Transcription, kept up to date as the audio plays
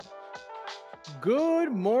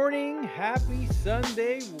Good morning. Happy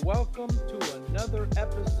Sunday. Welcome to another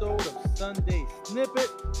episode of Sunday Snippet.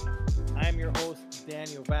 I'm your host,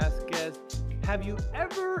 Daniel Vasquez. Have you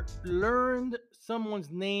ever learned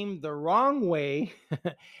someone's name the wrong way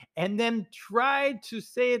and then tried to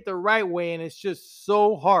say it the right way and it's just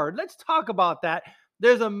so hard? Let's talk about that.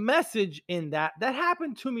 There's a message in that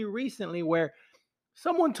happened to me recently where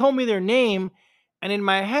someone told me their name, and in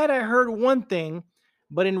my head, I heard one thing,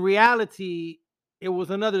 but in reality, it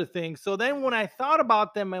was another thing. So then, when I thought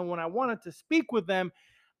about them and when I wanted to speak with them,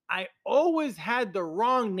 I always had the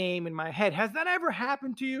wrong name in my head. Has that ever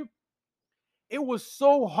happened to you? It was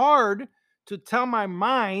so hard to tell my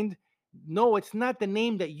mind, no, it's not the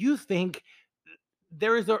name that you think.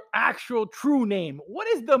 There is an actual true name. What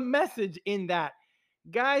is the message in that?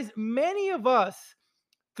 Guys, many of us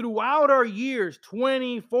throughout our years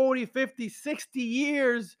 20, 40, 50, 60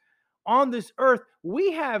 years on this earth,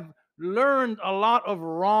 we have learned a lot of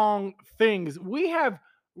wrong things. We have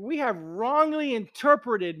wrongly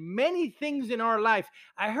interpreted many things in our life.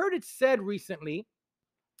 I heard it said recently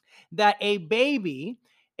that a baby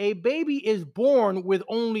is born with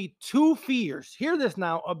only two fears. Hear this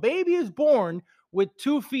now. A baby is born with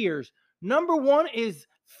two fears. Number one is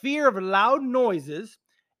fear of loud noises,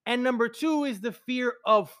 and number two is the fear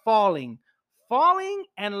of falling. Falling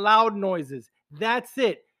and loud noises. That's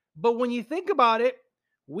it. But when you think about it,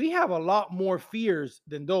 we have a lot more fears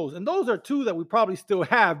than those. And those are two that we probably still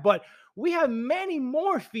have, but we have many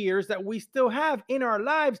more fears that we still have in our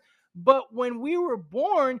lives. But when we were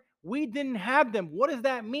born, we didn't have them. What does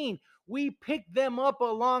that mean? We picked them up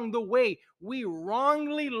along the way. We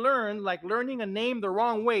wrongly learned, like learning a name the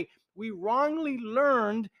wrong way. We wrongly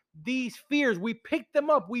learned these fears. We picked them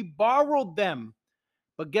up. We borrowed them.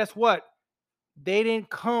 But guess what? They didn't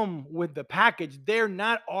come with the package. They're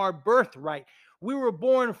not our birthright. We were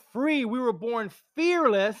born free. We were born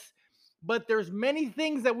fearless, but there's many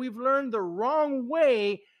things that we've learned the wrong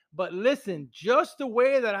way. But listen, just the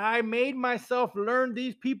way that I made myself learn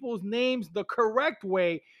these people's names the correct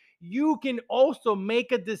way, you can also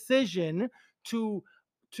make a decision to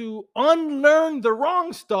unlearn the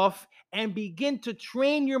wrong stuff and begin to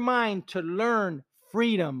train your mind to learn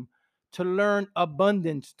freedom, to learn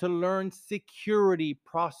abundance, to learn security,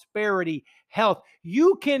 prosperity, health.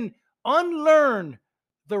 You can unlearn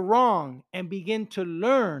the wrong and begin to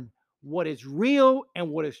learn what is real and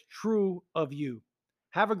what is true of you.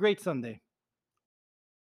 Have a great Sunday.